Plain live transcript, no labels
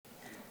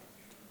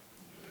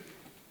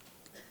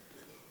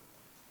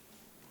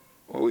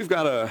Well, we've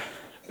got a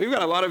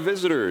lot of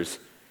visitors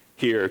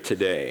here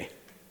today,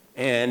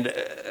 and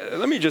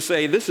let me just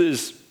say this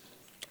is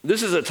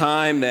a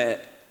time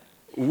that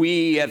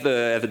we at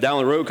the Down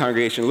the Road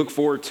congregation look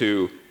forward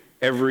to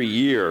every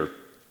year.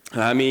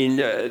 I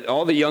mean,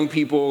 all the young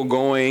people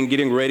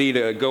getting ready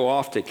to go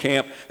off to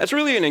camp. That's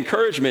really an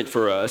encouragement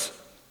for us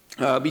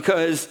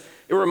because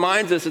it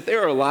reminds us that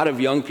there are a lot of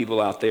young people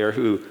out there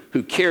who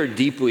care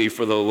deeply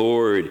for the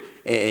Lord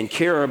and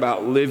care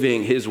about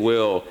living His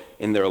will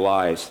in their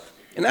lives.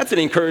 And that's an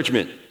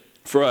encouragement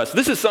for us.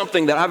 This is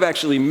something that I've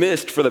actually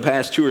missed for the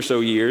past 2 or so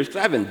years. I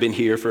haven't been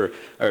here for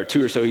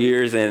 2 or so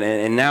years,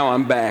 and now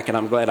I'm back, and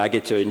I'm glad I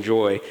get to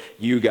enjoy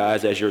you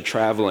guys as you're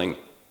traveling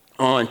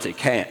on to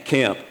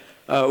camp.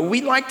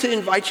 We'd like to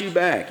invite you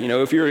back. You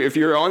know, if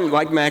you're on,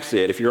 like Max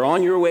said, if you're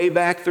on your way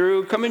back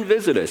through, come and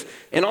visit us.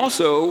 And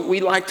also,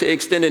 we'd like to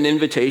extend an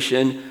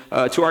invitation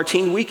to our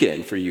teen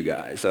weekend for you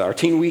guys. Our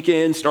teen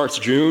weekend starts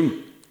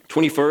June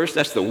 21st.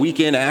 That's the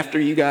weekend after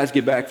you guys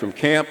get back from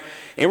camp.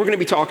 And we're going to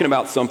be talking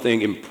about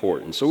something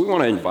important. So we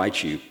want to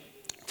invite you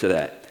to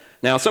that.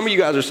 Now, some of you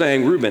guys are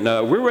saying, Reuben,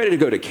 we're ready to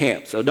go to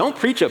camp. So don't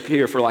preach up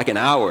here for like an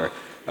hour.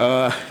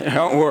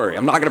 Don't worry.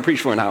 I'm not going to preach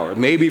for an hour.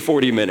 Maybe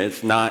 40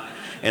 minutes, not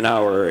an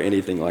hour or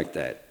anything like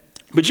that.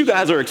 But you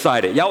guys are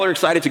excited. Y'all are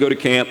excited to go to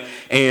camp,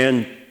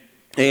 and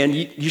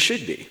you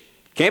should be.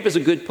 Camp is a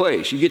good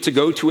place. You get to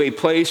go to a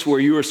place where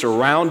you are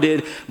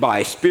surrounded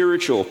by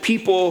spiritual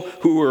people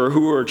who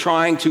are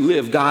trying to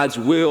live God's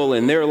will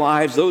in their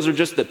lives. Those are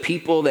just the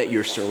people that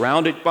you're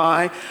surrounded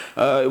by.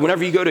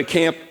 Whenever you go to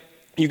camp,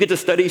 you get to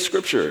study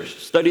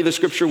the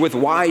scripture with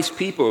wise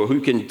people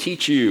who can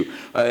teach you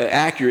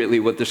accurately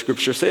what the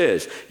scripture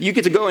says. You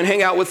get to go and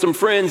hang out with some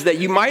friends that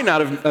you might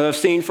not have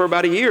seen for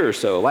about a year or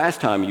so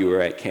last time you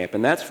were at camp,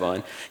 and that's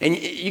fun. And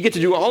you get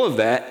to do all of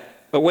that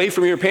away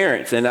from your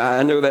parents, and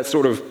I know that's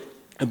sort of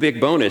a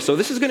big bonus. So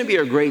this is going to be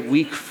a great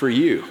week for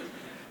you,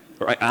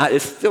 right?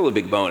 It's still a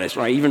big bonus,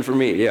 right? Even for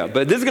me, yeah.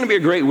 But this is going to be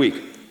a great week.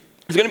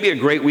 It's going to be a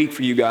great week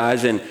for you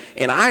guys, and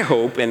I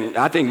hope, and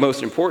I think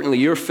most importantly,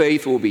 your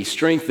faith will be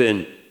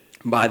strengthened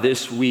by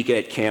this week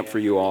at camp for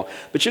you all.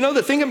 But you know,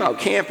 the thing about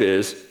camp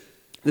is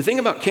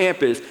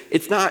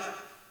it's not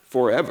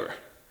forever.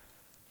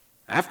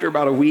 After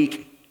about a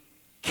week,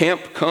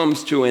 camp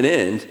comes to an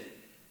end,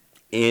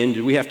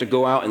 and we have to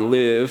go out and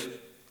live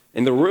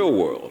in the real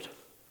world.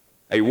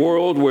 A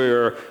world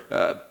where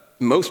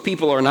most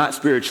people are not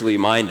spiritually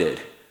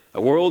minded.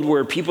 A world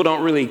where people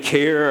don't really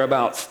care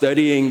about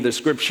studying the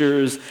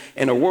scriptures.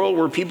 And a world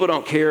where people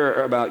don't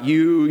care about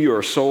you,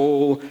 your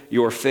soul,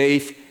 your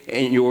faith,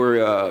 and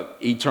your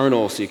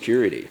eternal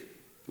security.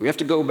 We have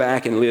to go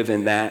back and live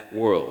in that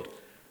world.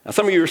 Now,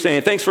 some of you are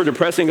saying, thanks for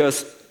depressing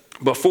us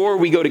before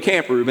we go to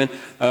camp, Reuben.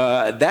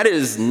 That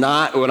is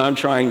not what I'm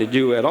trying to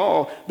do at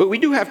all. But we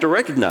do have to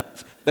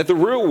recognize that the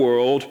real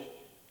world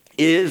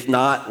is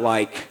not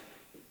like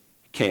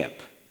camp.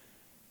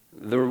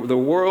 The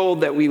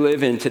world that we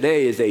live in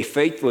today is a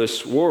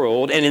faithless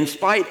world, and in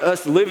spite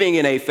us living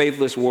in a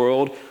faithless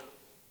world,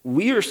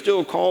 we are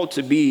still called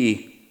to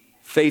be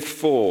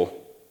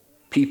faithful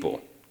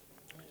people.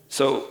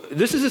 So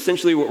this is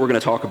essentially what we're going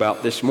to talk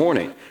about this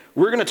morning.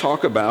 We're going to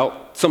talk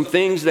about some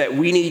things that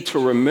we need to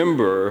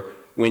remember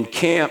when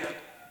camp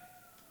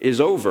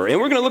is over. And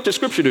we're going to look to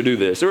Scripture to do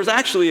this. There was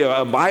actually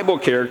a Bible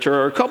character,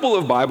 or a couple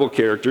of Bible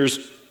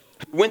characters,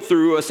 went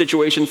through a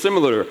situation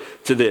similar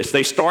to this.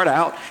 They start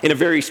out in a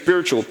very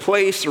spiritual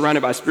place,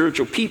 surrounded by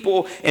spiritual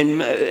people,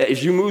 and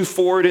as you move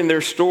forward in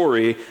their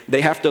story,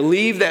 they have to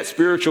leave that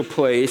spiritual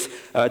place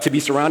to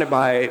be surrounded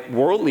by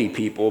worldly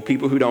people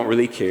who don't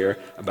really care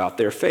about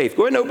their faith.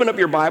 Go ahead and open up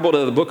your Bible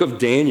to the book of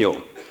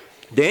Daniel.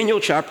 Daniel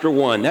chapter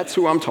 1, that's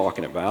who I'm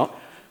talking about.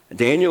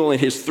 Daniel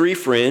and his 3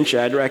 friends,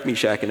 Shadrach,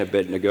 Meshach, and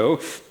Abednego.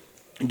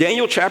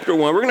 Daniel chapter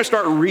 1, we're going to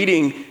start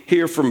reading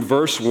here from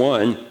verse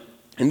 1.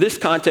 In this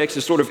context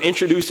is sort of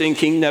introducing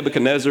King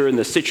Nebuchadnezzar and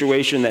the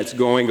situation that's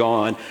going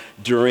on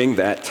during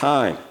that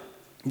time.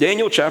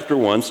 Daniel chapter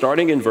 1,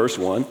 starting in verse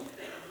 1,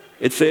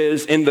 it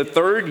says, "In the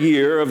 3rd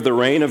year of the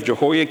reign of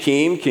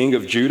Jehoiakim, king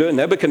of Judah,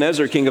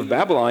 Nebuchadnezzar, king of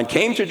Babylon,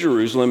 came to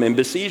Jerusalem and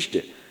besieged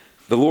it.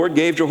 The Lord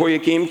gave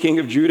Jehoiakim, king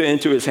of Judah,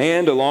 into his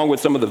hand, along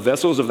with some of the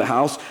vessels of the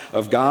house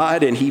of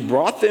God, and he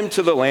brought them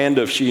to the land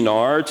of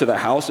Shinar, to the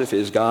house of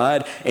his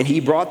God, and he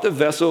brought the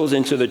vessels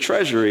into the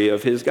treasury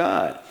of his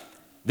God.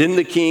 Then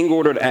the king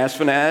ordered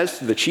Ashpenaz,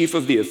 the chief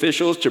of the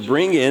officials, to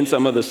bring in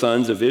some of the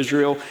sons of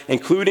Israel,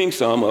 including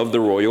some of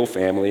the royal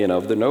family and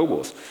of the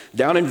nobles."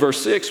 Down in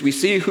verse 6, we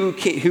see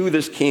who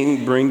this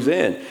king brings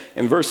in.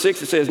 In verse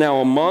 6, it says, "Now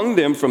among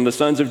them from the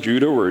sons of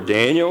Judah were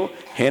Daniel,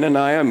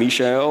 Hananiah,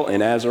 Mishael,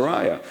 and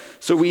Azariah."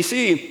 So we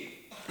see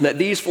that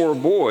these 4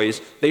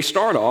 boys, they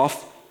start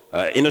off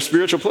in a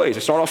spiritual place.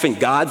 They start off in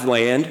God's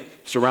land,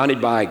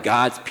 surrounded by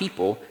God's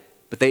people,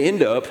 but they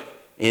end up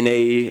in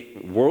a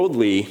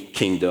worldly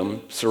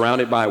kingdom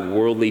surrounded by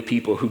worldly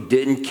people who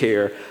didn't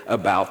care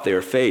about their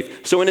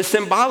faith. So in a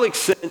symbolic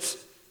sense,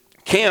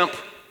 camp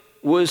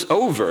was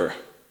over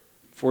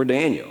for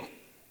Daniel.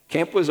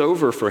 Camp was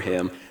over for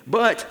him,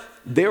 but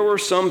there were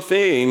some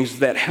things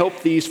that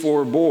helped these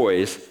 4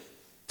 boys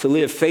to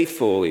live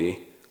faithfully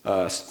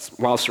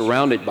while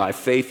surrounded by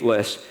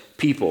faithless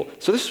people.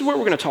 So this is what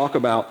we're going to talk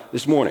about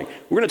this morning.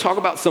 We're going to talk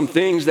about some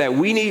things that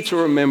we need to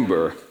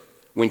remember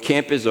when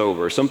camp is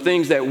over, some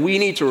things that we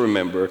need to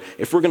remember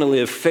if we're going to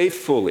live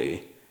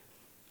faithfully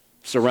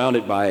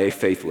surrounded by a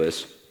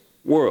faithless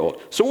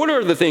world. So what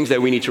are the things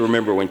that we need to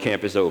remember when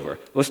camp is over?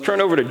 Let's turn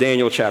over to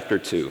Daniel chapter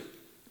 2.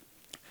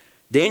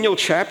 Daniel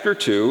chapter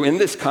 2, in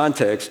this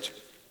context,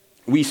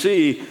 we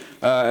see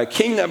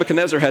King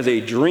Nebuchadnezzar has a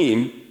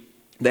dream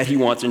that he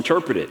wants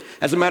interpreted.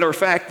 As a matter of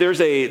fact,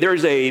 there's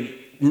a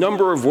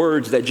number of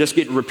words that just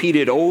get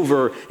repeated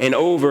over and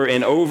over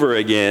and over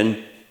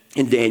again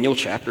in Daniel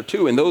chapter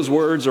 2. And those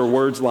words are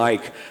words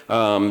like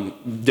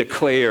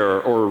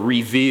declare or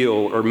reveal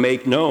or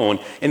make known.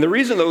 And the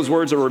reason those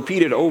words are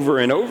repeated over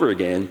and over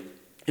again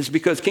is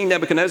because King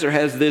Nebuchadnezzar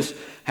has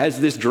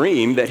this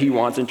dream that he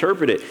wants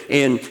interpreted.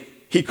 And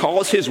he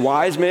calls his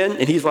wise men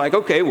and he's like,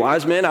 okay,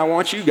 wise men, I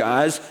want you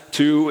guys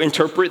to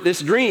interpret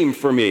this dream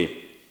for me.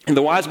 And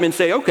the wise men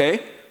say, okay,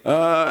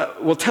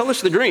 well, tell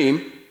us the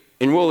dream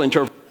and we'll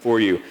interpret it for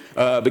you.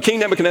 But King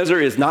Nebuchadnezzar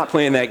is not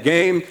playing that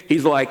game.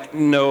 He's like,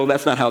 no,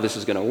 that's not how this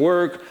is going to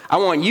work. I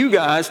want you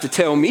guys to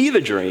tell me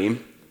the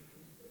dream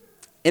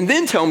and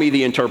then tell me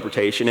the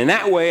interpretation. And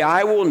that way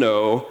I will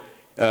know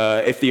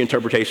if the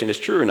interpretation is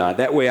true or not.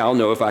 That way I'll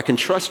know if I can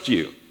trust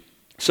you.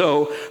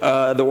 So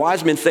the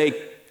wise men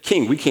say,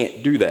 King, we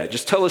can't do that.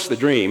 Just tell us the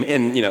dream.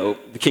 And,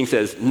 the king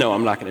says, no,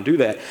 I'm not going to do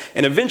that.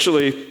 And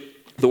eventually,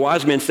 the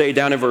wise men say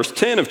down in verse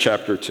 10 of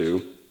chapter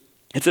 2,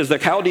 it says, the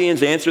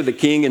Chaldeans answered the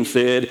king and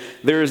said,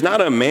 there is not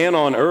a man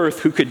on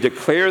earth who could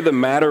declare the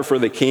matter for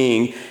the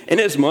king,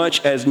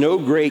 inasmuch as no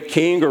great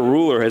king or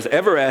ruler has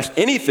ever asked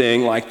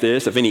anything like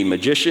this of any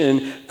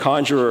magician,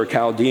 conjurer, or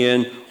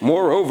Chaldean.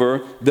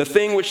 Moreover, the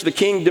thing which the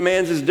king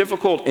demands is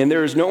difficult, and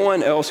there is no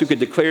one else who could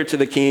declare to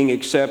the king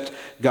except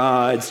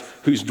God's,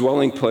 whose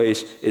dwelling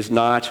place is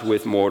not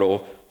with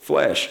mortal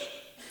flesh.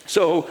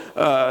 So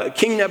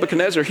King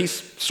Nebuchadnezzar,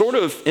 he's sort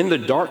of in the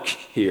dark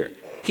here.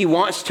 He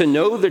wants to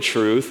know the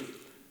truth,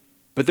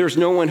 but there's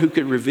no one who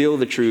could reveal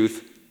the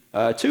truth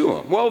to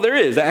him. Well, there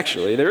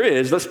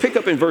is. Let's pick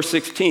up in verse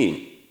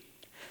 16.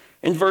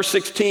 In verse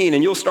 16,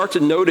 and you'll start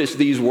to notice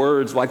these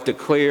words like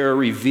declare,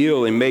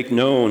 reveal, and make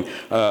known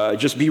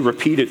just be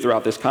repeated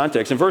throughout this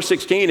context. In verse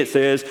 16, it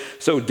says,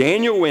 so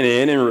Daniel went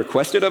in and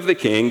requested of the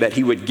king that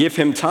he would give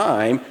him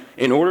time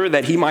in order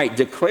that he might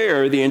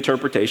declare the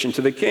interpretation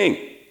to the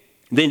king.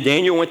 Then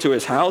Daniel went to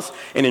his house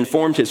and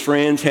informed his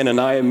friends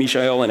Hananiah,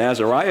 Mishael, and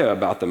Azariah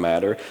about the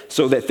matter,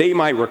 so that they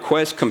might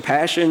request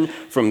compassion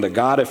from the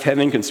God of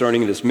heaven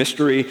concerning this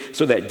mystery,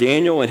 so that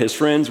Daniel and his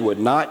friends would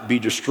not be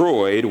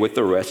destroyed with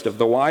the rest of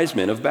the wise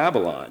men of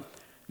Babylon.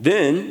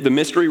 Then the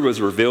mystery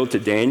was revealed to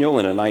Daniel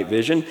in a night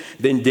vision.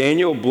 Then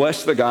Daniel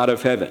blessed the God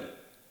of heaven.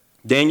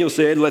 Daniel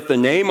said, let the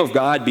name of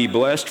God be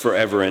blessed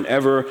forever and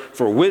ever,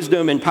 for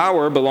wisdom and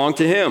power belong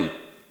to him.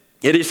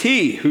 It is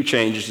he who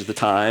changes the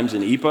times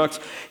and epochs.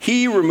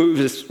 He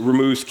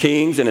removes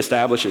kings and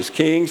establishes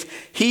kings.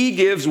 He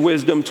gives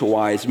wisdom to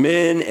wise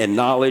men and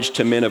knowledge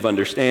to men of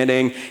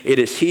understanding. It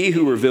is he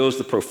who reveals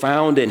the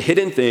profound and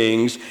hidden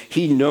things.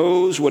 He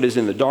knows what is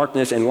in the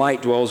darkness, and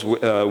light dwells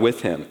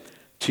with him.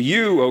 To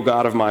you, O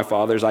God of my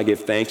fathers, I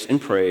give thanks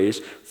and praise,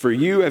 for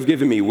you have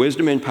given me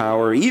wisdom and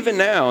power. Even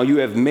now you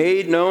have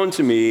made known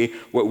to me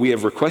what we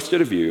have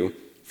requested of you,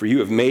 for you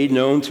have made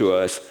known to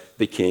us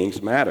the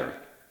king's matter.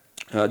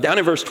 Down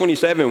in verse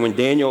 27, when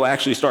Daniel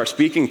actually starts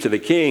speaking to the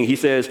king, he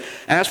says,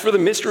 as for the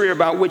mystery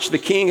about which the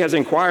king has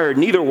inquired,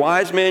 neither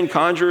wise men,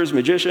 conjurers,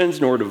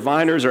 magicians, nor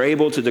diviners are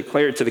able to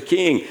declare it to the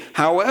king.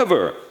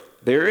 However,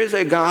 there is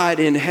a God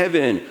in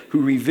heaven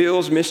who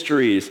reveals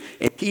mysteries,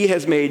 and he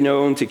has made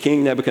known to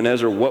King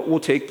Nebuchadnezzar what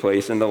will take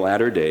place in the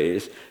latter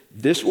days.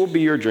 This will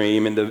be your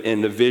dream and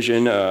the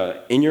vision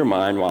in your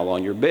mind while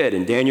on your bed.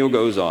 And Daniel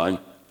goes on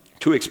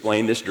to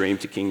explain this dream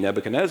to King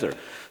Nebuchadnezzar.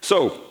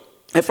 So,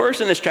 at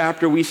first in this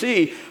chapter, we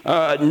see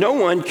no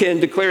one can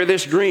declare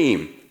this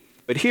dream.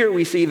 But here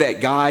we see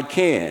that God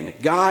can.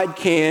 God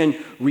can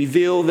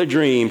reveal the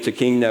dream to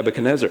King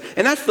Nebuchadnezzar.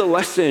 And that's the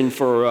lesson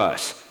for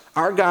us.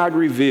 Our God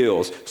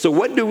reveals. So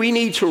what do we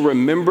need to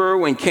remember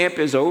when camp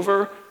is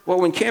over?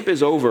 Well, when camp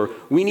is over,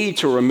 we need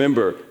to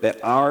remember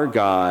that our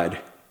God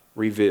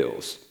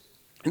reveals.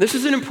 And this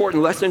is an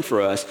important lesson for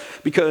us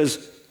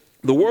because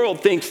the world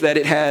thinks that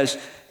it has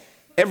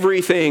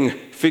everything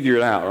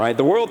figured out, right?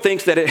 The world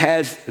thinks that it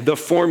has the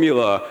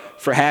formula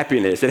for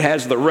happiness. It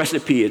has the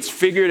recipe. It's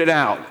figured it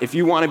out. If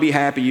you want to be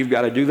happy, you've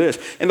got to do this.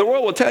 And the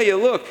world will tell you,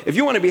 look, if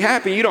you want to be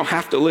happy, you don't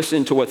have to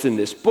listen to what's in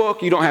this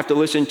book. You don't have to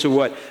listen to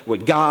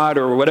what God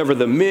or whatever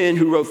the men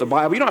who wrote the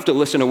Bible, you don't have to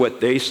listen to what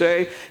they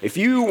say. If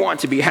you want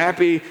to be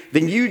happy,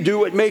 then you do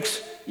what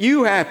makes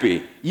you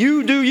happy.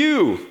 You do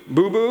you,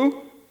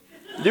 boo-boo.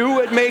 Do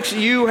what makes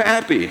you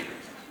happy.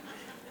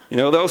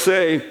 They'll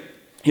say,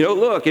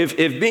 look, if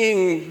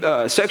being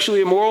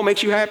sexually immoral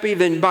makes you happy,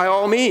 then by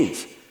all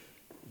means,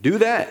 do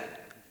that.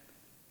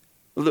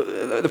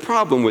 The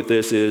problem with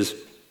this is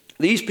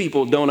these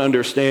people don't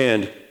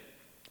understand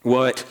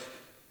what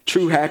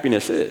true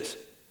happiness is.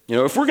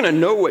 If we're going to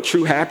know what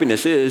true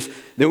happiness is,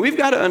 then we've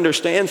got to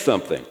understand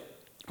something.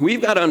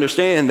 We've got to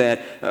understand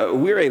that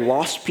we're a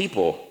lost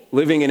people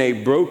living in a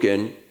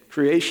broken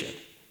creation.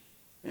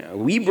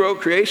 We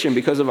broke creation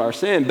because of our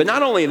sin, but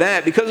not only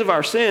that, because of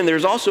our sin,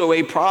 there's also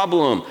a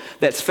problem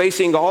that's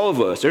facing all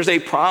of us. There's a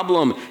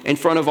problem in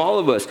front of all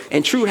of us,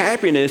 and true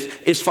happiness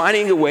is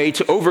finding a way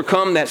to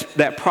overcome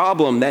that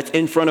problem that's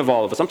in front of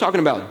all of us. I'm talking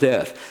about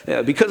death.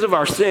 Because of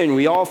our sin,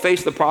 we all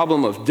face the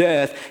problem of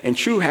death, and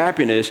true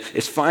happiness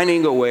is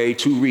finding a way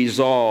to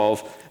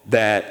resolve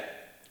that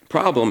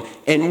problem.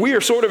 And we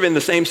are sort of in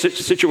the same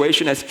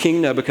situation as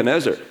King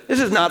Nebuchadnezzar. This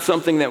is not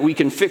something that we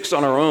can fix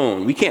on our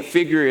own. We can't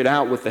figure it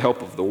out with the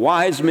help of the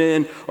wise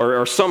men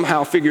or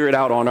somehow figure it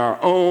out on our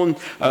own.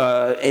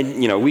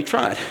 We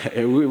tried.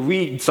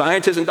 We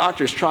scientists and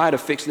doctors try to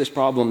fix this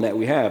problem that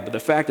we have. But the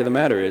fact of the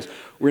matter is,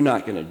 we're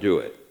not going to do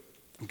it.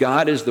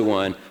 God is the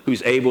one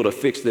who's able to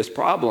fix this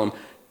problem.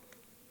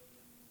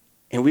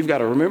 And we've got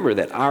to remember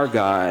that our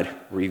God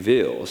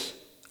reveals.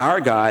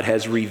 Our God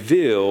has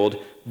revealed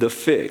the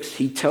fix.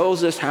 He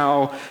tells us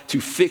how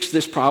to fix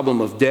this problem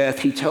of death.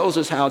 He tells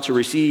us how to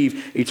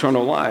receive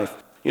eternal life.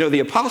 The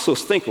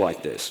apostles think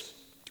like this.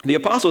 The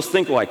apostles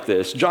think like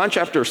this. John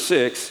chapter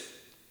 6,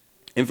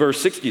 in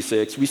verse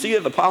 66, we see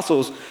that the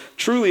apostles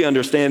truly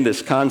understand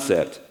this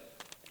concept.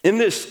 In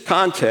this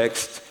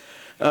context,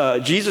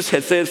 Jesus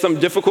had said some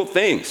difficult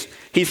things.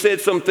 He said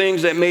some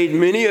things that made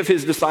many of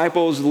his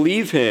disciples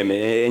leave him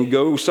and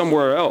go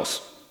somewhere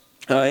else.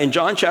 In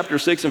John chapter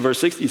 6 and verse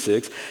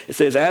 66, it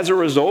says, "As a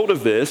result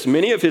of this,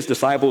 many of his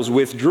disciples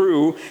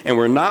withdrew and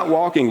were not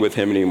walking with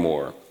him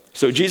anymore.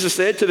 So Jesus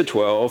said to the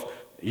 12,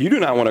 'You do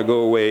not want to go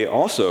away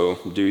also,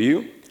 do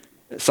you?'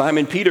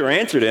 Simon Peter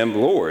answered him,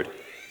 'Lord,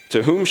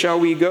 to whom shall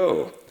we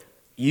go?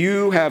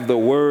 You have the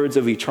words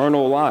of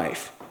eternal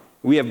life.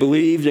 We have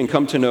believed and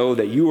come to know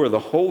that you are the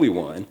Holy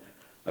One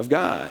of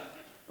God.'"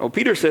 Well,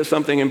 Peter says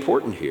something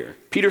important here.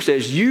 Peter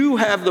says, you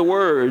have the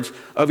words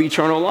of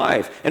eternal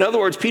life. In other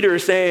words, Peter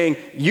is saying,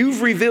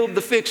 you've revealed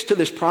the fix to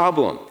this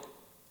problem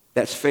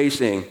that's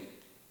facing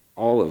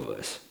all of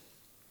us.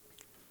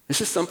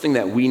 This is something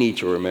that we need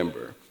to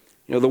remember.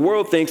 The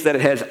world thinks that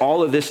it has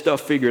all of this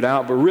stuff figured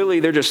out, but really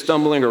they're just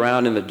stumbling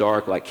around in the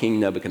dark like King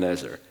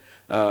Nebuchadnezzar.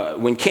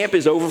 When camp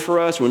is over for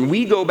us, when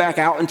we go back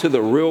out into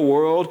the real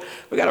world,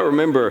 we got to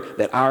remember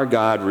that our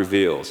God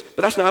reveals.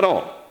 But that's not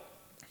all.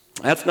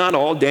 That's not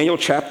all. Daniel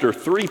chapter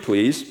 3,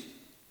 please.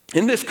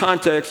 In this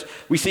context,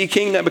 we see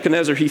King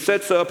Nebuchadnezzar. He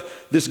sets up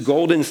this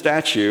golden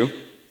statue.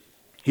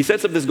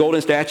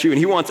 And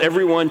he wants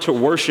everyone to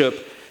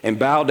worship and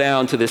bow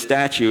down to this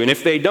statue. And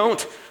if they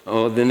don't,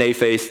 then they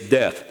face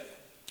death.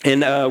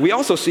 And we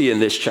also see in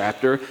this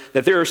chapter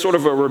that there are sort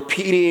of a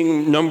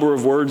repeating number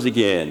of words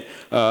again.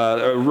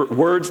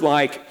 Words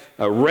like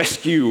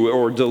rescue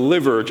or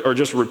delivered are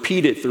just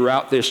repeated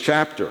throughout this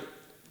chapter.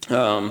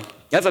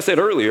 As I said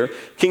earlier,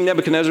 King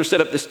Nebuchadnezzar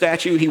set up the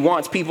statue. He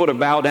wants people to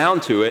bow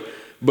down to it.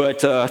 But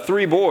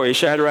three boys,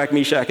 Shadrach,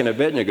 Meshach, and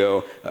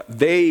Abednego,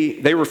 they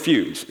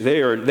refuse.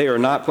 They are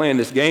not playing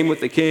this game with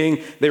the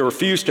king. They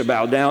refuse to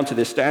bow down to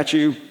this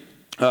statue.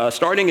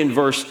 Starting in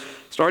verse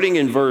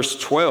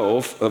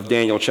 12 of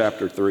Daniel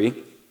chapter 3,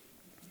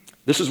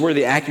 this is where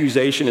the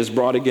accusation is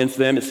brought against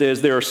them. It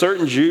says, "There are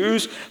certain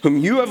Jews whom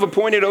you have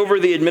appointed over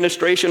the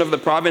administration of the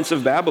province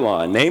of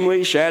Babylon,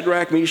 namely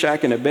Shadrach,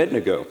 Meshach, and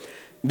Abednego.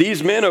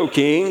 These men, O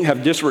king,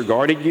 have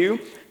disregarded you.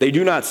 They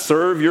do not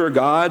serve your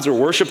gods or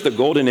worship the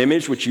golden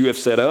image which you have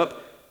set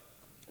up."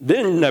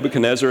 Then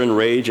Nebuchadnezzar, in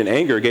rage and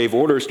anger, gave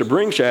orders to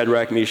bring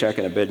Shadrach, Meshach,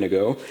 and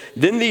Abednego.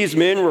 Then these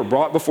men were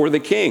brought before the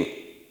king.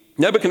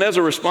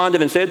 Nebuchadnezzar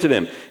responded and said to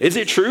them, "Is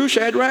it true,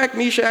 Shadrach,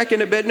 Meshach,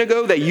 and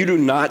Abednego, that you do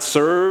not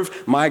serve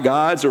my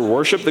gods or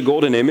worship the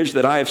golden image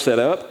that I have set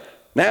up?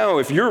 Now,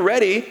 if you're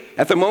ready,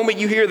 at the moment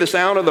you hear the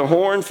sound of the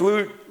horn,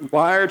 flute,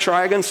 lyre,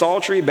 trigon,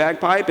 psaltery,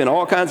 bagpipe, and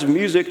all kinds of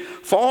music,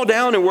 fall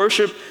down and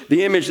worship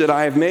the image that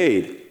I have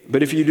made.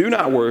 But if you do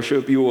not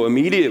worship, you will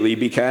immediately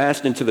be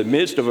cast into the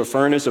midst of a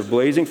furnace of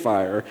blazing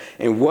fire.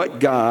 And what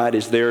God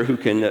is there who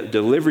can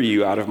deliver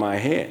you out of my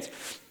hands?"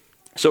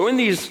 So in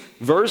these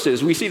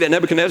verses, we see that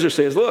Nebuchadnezzar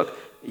says, look,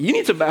 you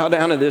need to bow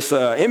down to this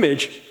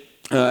image,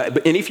 and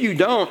if you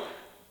don't,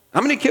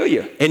 I'm going to kill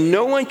you, and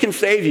no one can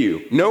save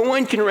you. No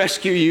one can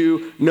rescue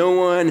you. No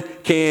one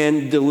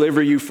can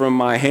deliver you from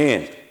my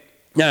hand.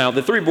 Now,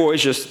 the three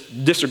boys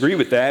just disagree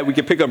with that. We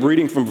can pick up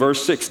reading from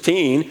verse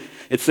 16.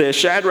 It says,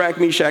 "Shadrach,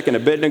 Meshach, and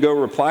Abednego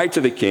replied to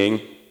the king,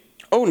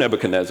 'O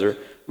Nebuchadnezzar,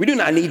 we do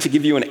not need to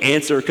give you an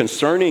answer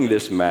concerning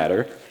this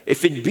matter.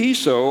 If it be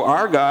so,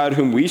 our God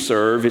whom we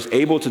serve is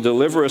able to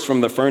deliver us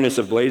from the furnace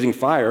of blazing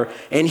fire,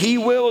 and he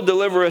will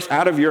deliver us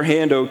out of your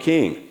hand, O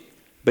king.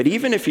 But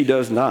even if he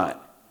does not,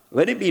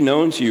 let it be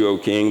known to you, O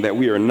king, that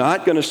we are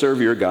not going to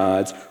serve your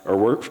gods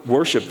or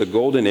worship the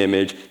golden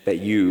image that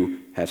you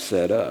have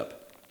set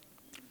up.'"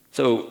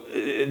 So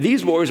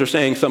these boys are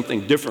saying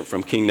something different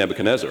from King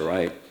Nebuchadnezzar,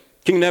 right?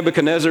 King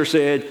Nebuchadnezzar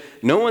said,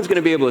 no one's going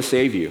to be able to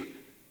save you.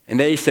 And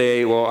they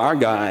say, well, our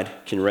God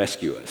can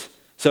rescue us.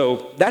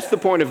 So that's the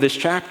point of this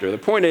chapter. The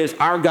point is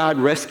our God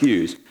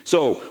rescues.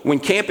 So when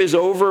camp is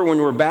over, when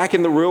we're back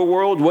in the real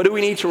world, what do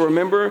we need to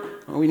remember?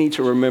 Well, we need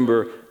to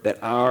remember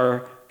that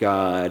our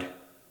God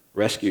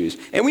rescues.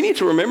 And we need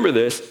to remember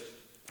this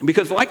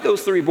because like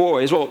those three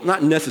boys, well,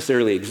 not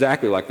necessarily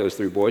exactly like those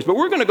three boys, but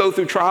we're going to go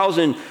through trials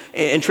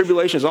and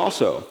tribulations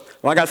also.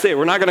 Like I said,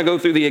 we're not going to go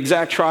through the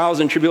exact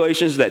trials and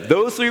tribulations that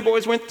those three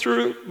boys went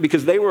through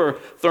because they were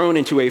thrown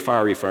into a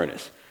fiery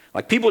furnace.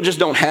 Like people just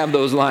don't have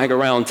those lying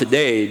around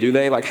today, do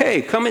they? Like,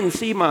 hey, come and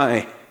see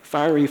my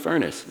fiery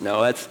furnace.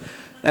 No,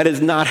 that is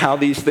not how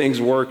these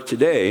things work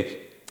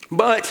today.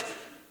 But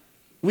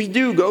we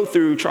do go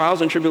through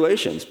trials and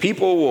tribulations.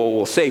 People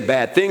will say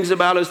bad things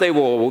about us. They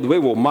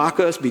will mock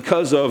us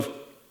because of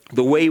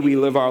the way we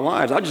live our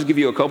lives. I'll just give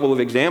you a couple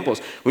of examples.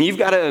 When you've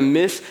got to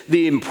miss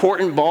the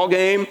important ball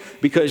game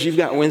because you've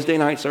got Wednesday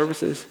night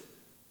services,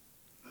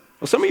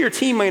 well, some of your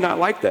team may not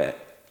like that.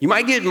 You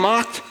might get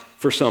mocked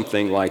for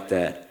something like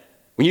that.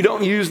 When you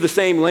don't use the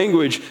same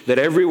language that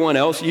everyone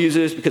else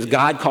uses because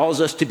God calls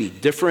us to be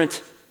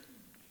different,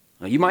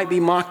 you might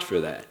be mocked for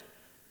that.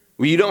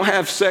 When you don't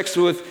have sex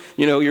with,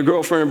 your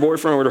girlfriend or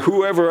boyfriend or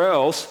whoever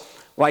else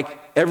like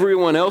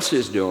everyone else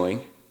is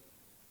doing,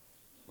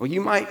 well, you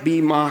might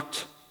be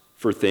mocked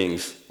for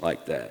things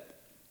like that.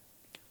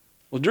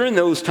 Well, during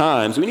those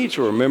times, we need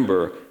to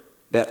remember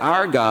that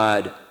our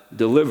God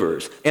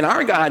delivers. And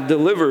our God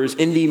delivers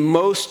in the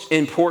most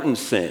important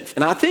sense.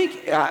 And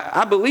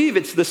I believe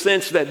it's the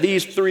sense that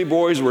these three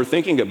boys were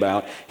thinking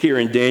about here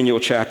in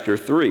Daniel chapter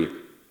 3.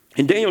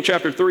 In Daniel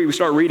chapter 3, we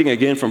start reading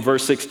again from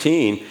verse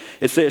 16.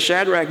 It says,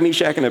 Shadrach,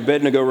 Meshach, and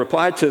Abednego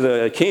replied to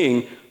the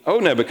king, O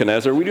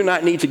Nebuchadnezzar, we do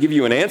not need to give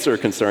you an answer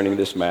concerning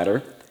this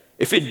matter.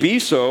 If it be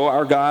so,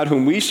 our God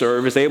whom we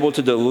serve is able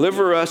to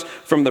deliver us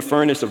from the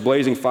furnace of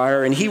blazing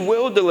fire, and he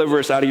will deliver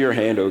us out of your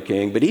hand, O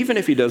king. But even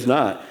if he does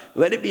not,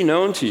 let it be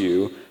known to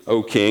you,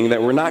 O king,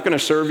 that we're not going to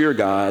serve your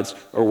gods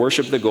or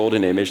worship the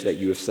golden image that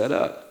you have set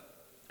up.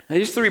 Now,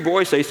 these three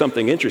boys say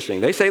something interesting.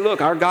 They say, look,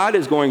 our God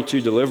is going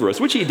to deliver us,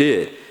 which he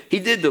did. He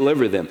did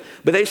deliver them.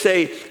 But they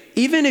say,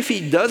 even if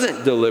he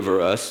doesn't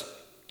deliver us,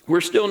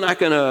 we're still not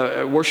going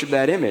to worship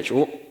that image.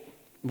 Well,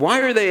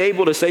 why are they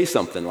able to say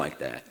something like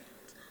that?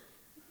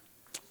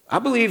 I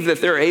believe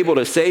that they're able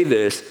to say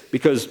this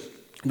because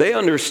they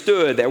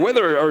understood that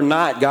whether or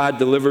not God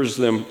delivers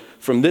them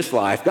from this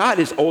life, God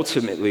is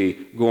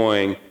ultimately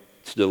going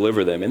to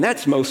deliver them. And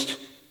that's most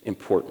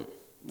important.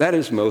 That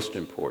is most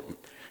important.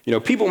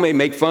 People may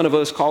make fun of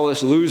us, call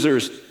us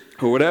losers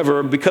or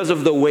whatever because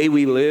of the way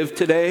we live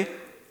today.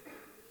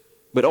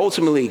 But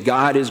ultimately,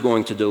 God is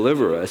going to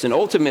deliver us. And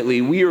ultimately,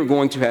 we are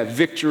going to have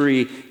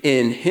victory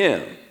in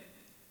him.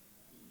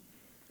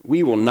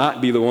 We will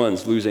not be the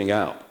ones losing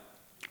out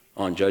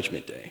on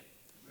Judgment Day.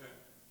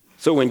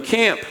 So when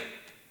camp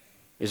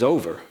is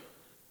over,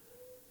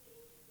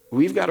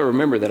 we've got to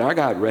remember that our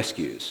God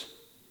rescues.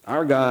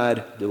 Our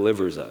God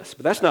delivers us.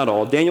 But that's not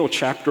all. Daniel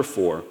chapter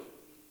 4.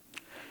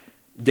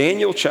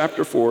 Daniel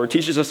chapter 4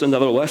 teaches us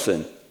another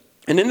lesson.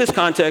 And in this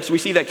context, we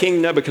see that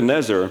King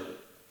Nebuchadnezzar,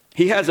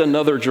 he has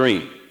another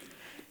dream.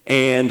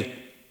 And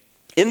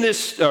in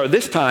this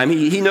time,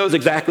 he knows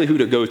exactly who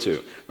to go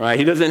to. Right?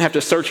 He doesn't have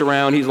to search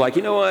around. He's like,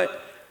 you know what?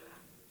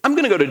 I'm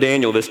going to go to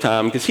Daniel this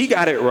time because he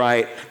got it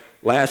right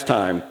last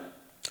time.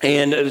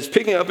 And it's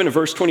picking up in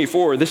verse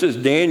 24. This is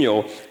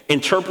Daniel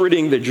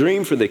interpreting the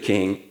dream for the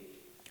king.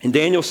 And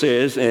Daniel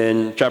says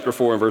in chapter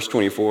 4 and verse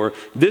 24,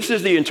 this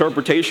is the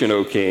interpretation,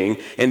 O king,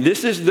 and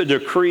this is the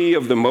decree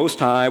of the Most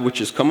High which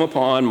has come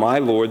upon my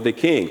lord the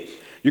king.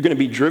 You're going to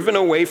be driven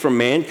away from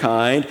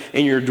mankind,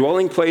 and your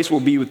dwelling place will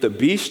be with the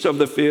beasts of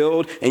the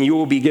field, and you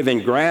will be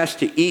given grass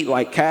to eat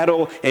like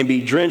cattle and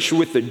be drenched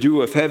with the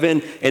dew of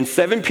heaven. And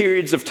 7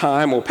 periods of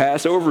time will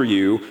pass over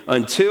you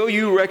until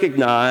you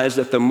recognize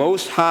that the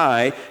Most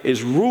High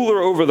is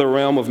ruler over the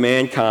realm of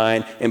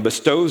mankind and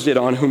bestows it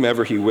on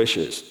whomever he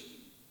wishes.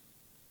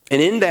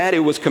 And in that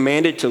it was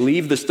commanded to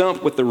leave the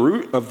stump with the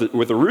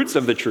roots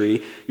of the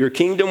tree. Your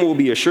kingdom will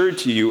be assured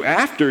to you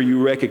after you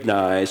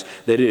recognize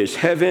that it is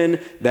heaven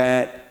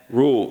that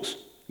rules.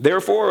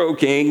 Therefore, O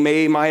king,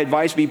 may my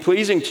advice be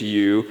pleasing to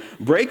you.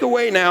 Break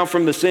away now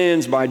from the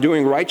sins by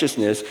doing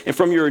righteousness, and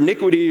from your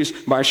iniquities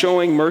by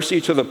showing mercy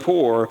to the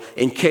poor,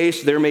 in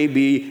case there may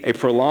be a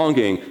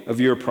prolonging of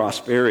your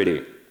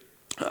prosperity.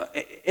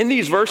 In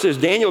these verses,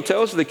 Daniel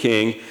tells the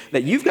king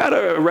that you've got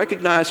to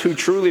recognize who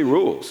truly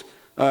rules.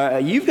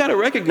 You've got to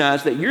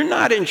recognize that you're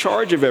not in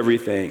charge of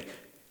everything.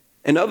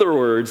 In other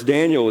words,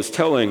 Daniel is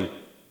telling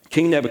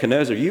King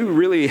Nebuchadnezzar, you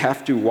really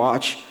have to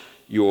watch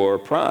your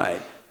pride.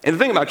 And the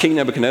thing about King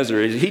Nebuchadnezzar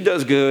is he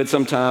does good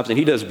sometimes and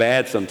he does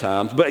bad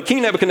sometimes, but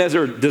King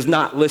Nebuchadnezzar does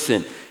not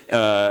listen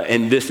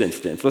in this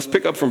instance. Let's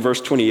pick up from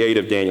verse 28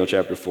 of Daniel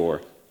chapter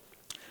 4.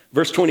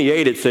 Verse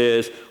 28, it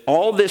says,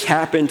 all this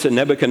happened to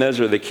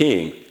Nebuchadnezzar the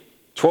king.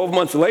 12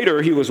 months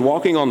later, he was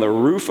walking on the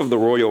roof of the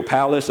royal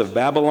palace of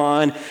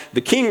Babylon.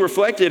 The king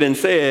reflected and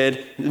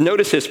said,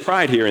 notice his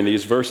pride here in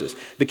these verses.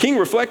 The king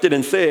reflected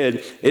and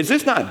said, is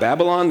this not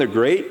Babylon the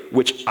Great,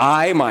 which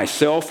I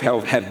myself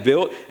have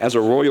built as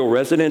a royal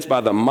residence by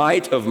the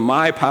might of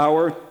my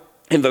power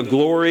and the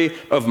glory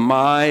of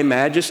my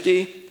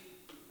majesty?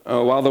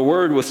 While the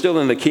word was still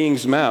in the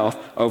king's mouth,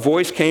 a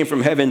voice came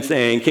from heaven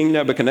saying, King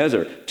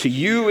Nebuchadnezzar, to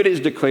you it is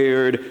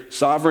declared,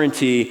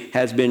 sovereignty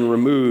has been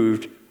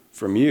removed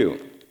from you.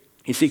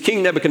 You see,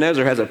 King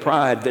Nebuchadnezzar has a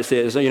pride that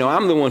says,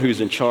 I'm the one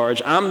who's in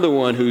charge, I'm the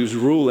one who's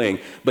ruling,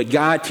 but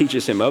God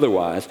teaches him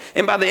otherwise.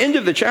 And by the end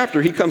of the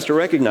chapter, he comes to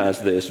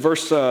recognize this.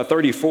 Verse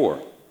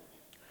 34.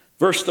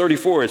 Verse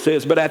 34, it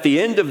says, but at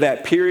the end of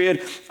that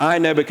period, I,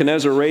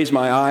 Nebuchadnezzar, raised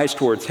my eyes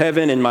towards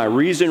heaven, and my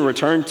reason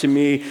returned to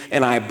me,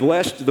 and I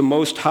blessed the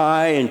Most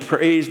High and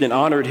praised and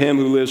honored him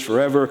who lives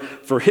forever,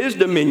 for his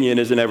dominion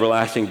is an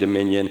everlasting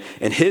dominion,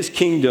 and his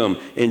kingdom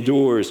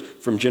endures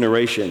from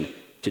generation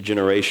to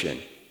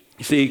generation.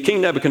 You see, King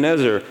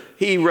Nebuchadnezzar,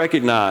 he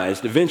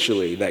recognized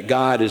eventually that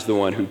God is the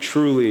one who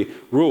truly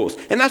rules.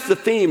 And that's the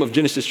theme of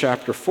Genesis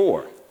chapter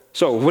 4.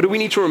 So what do we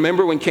need to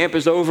remember when camp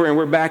is over and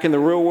we're back in the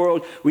real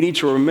world? We need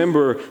to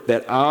remember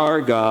that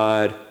our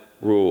God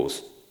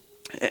rules.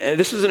 And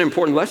this is an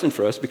important lesson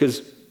for us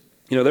because,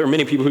 there are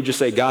many people who just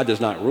say God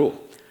does not rule.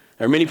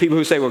 There are many people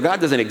who say, well,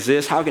 God doesn't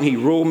exist. How can he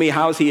rule me?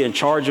 How is he in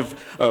charge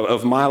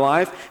of my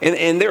life?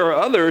 And there are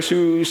others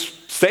who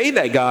say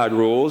that God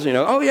rules.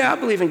 Oh, yeah, I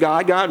believe in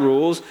God. God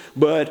rules.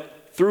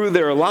 But through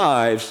their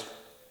lives,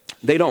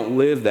 they don't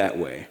live that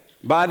way.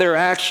 By their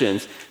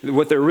actions,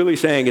 what they're really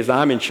saying is,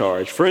 I'm in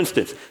charge. For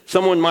instance,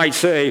 someone might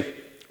say,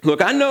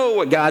 look, I know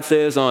what God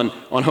says on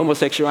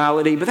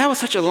homosexuality, but that was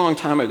such a long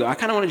time ago. I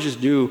kind of want to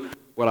just do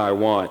what I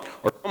want.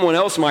 Or someone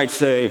else might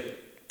say,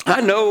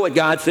 I know what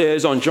God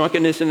says on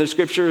drunkenness in the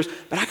scriptures,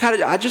 but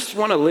I just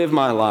want to live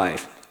my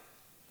life.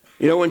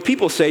 When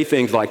people say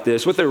things like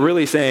this, what they're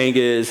really saying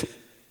is,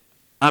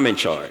 I'm in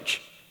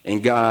charge,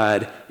 and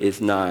God is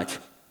not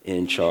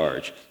in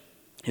charge.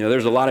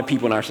 There's a lot of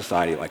people in our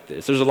society like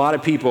this. There's a lot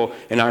of people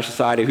in our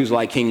society who's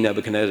like King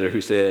Nebuchadnezzar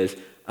who says,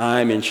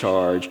 I'm in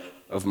charge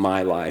of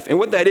my life. And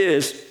what that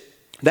is,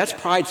 that's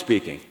pride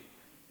speaking.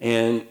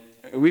 And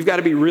we've got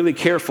to be really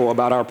careful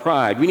about our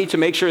pride. We need to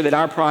make sure that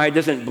our pride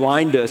doesn't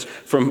blind us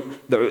from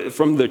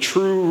the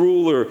true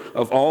ruler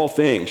of all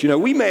things.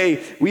 We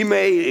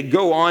may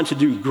go on to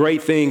do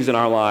great things in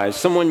our lives.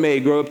 Someone may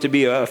grow up to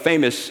be a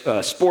famous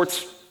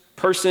sports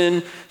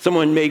person.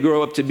 Someone may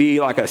grow up to be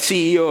like a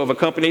CEO of a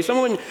company.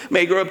 Someone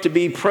may grow up to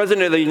be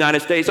president of the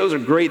United States. Those are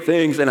great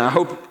things, and I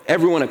hope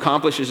everyone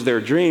accomplishes their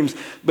dreams.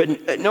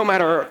 But no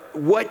matter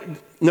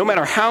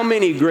how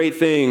many great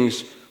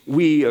things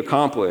we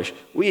accomplish,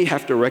 we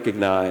have to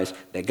recognize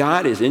that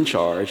God is in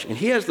charge, and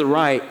he has the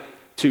right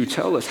to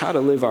tell us how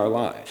to live our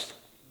lives.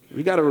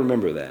 We got to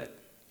remember that.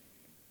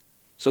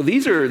 So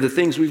these are the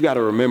things we've got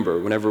to remember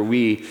whenever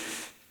we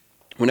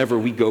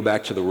go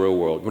back to the real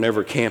world,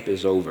 whenever camp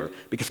is over,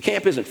 because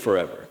camp isn't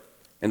forever,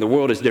 and the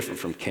world is different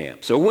from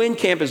camp. So when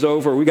camp is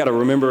over, we got to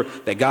remember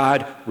that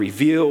God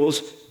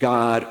reveals,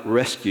 God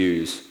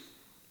rescues,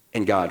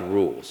 and God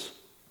rules.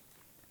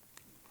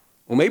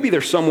 Well, maybe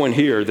there's someone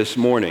here this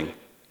morning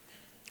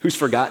who's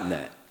forgotten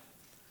that.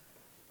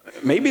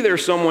 Maybe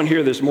there's someone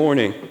here this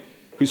morning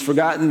who's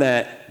forgotten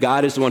that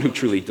God is the one who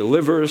truly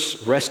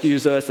delivers,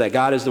 rescues us, that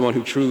God is the one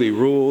who truly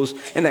rules,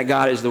 and that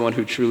God is the one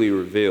who truly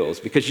reveals,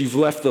 because you've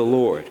left the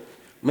Lord.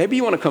 Maybe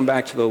you want to come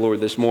back to the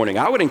Lord this morning.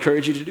 I would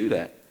encourage you to do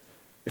that.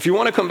 If you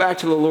want to come back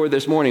to the Lord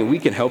this morning, we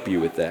can help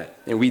you with that,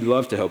 and we'd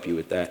love to help you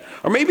with that.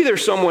 Or maybe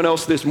there's someone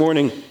else this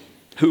morning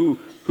who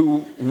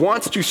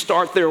wants to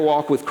start their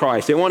walk with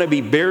Christ. They want to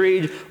be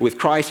buried with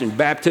Christ in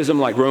baptism,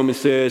 like Romans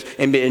says,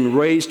 and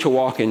raised to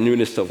walk in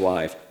newness of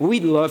life.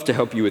 We'd love to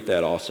help you with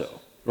that also,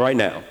 right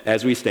now,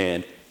 as we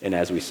stand and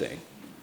as we sing.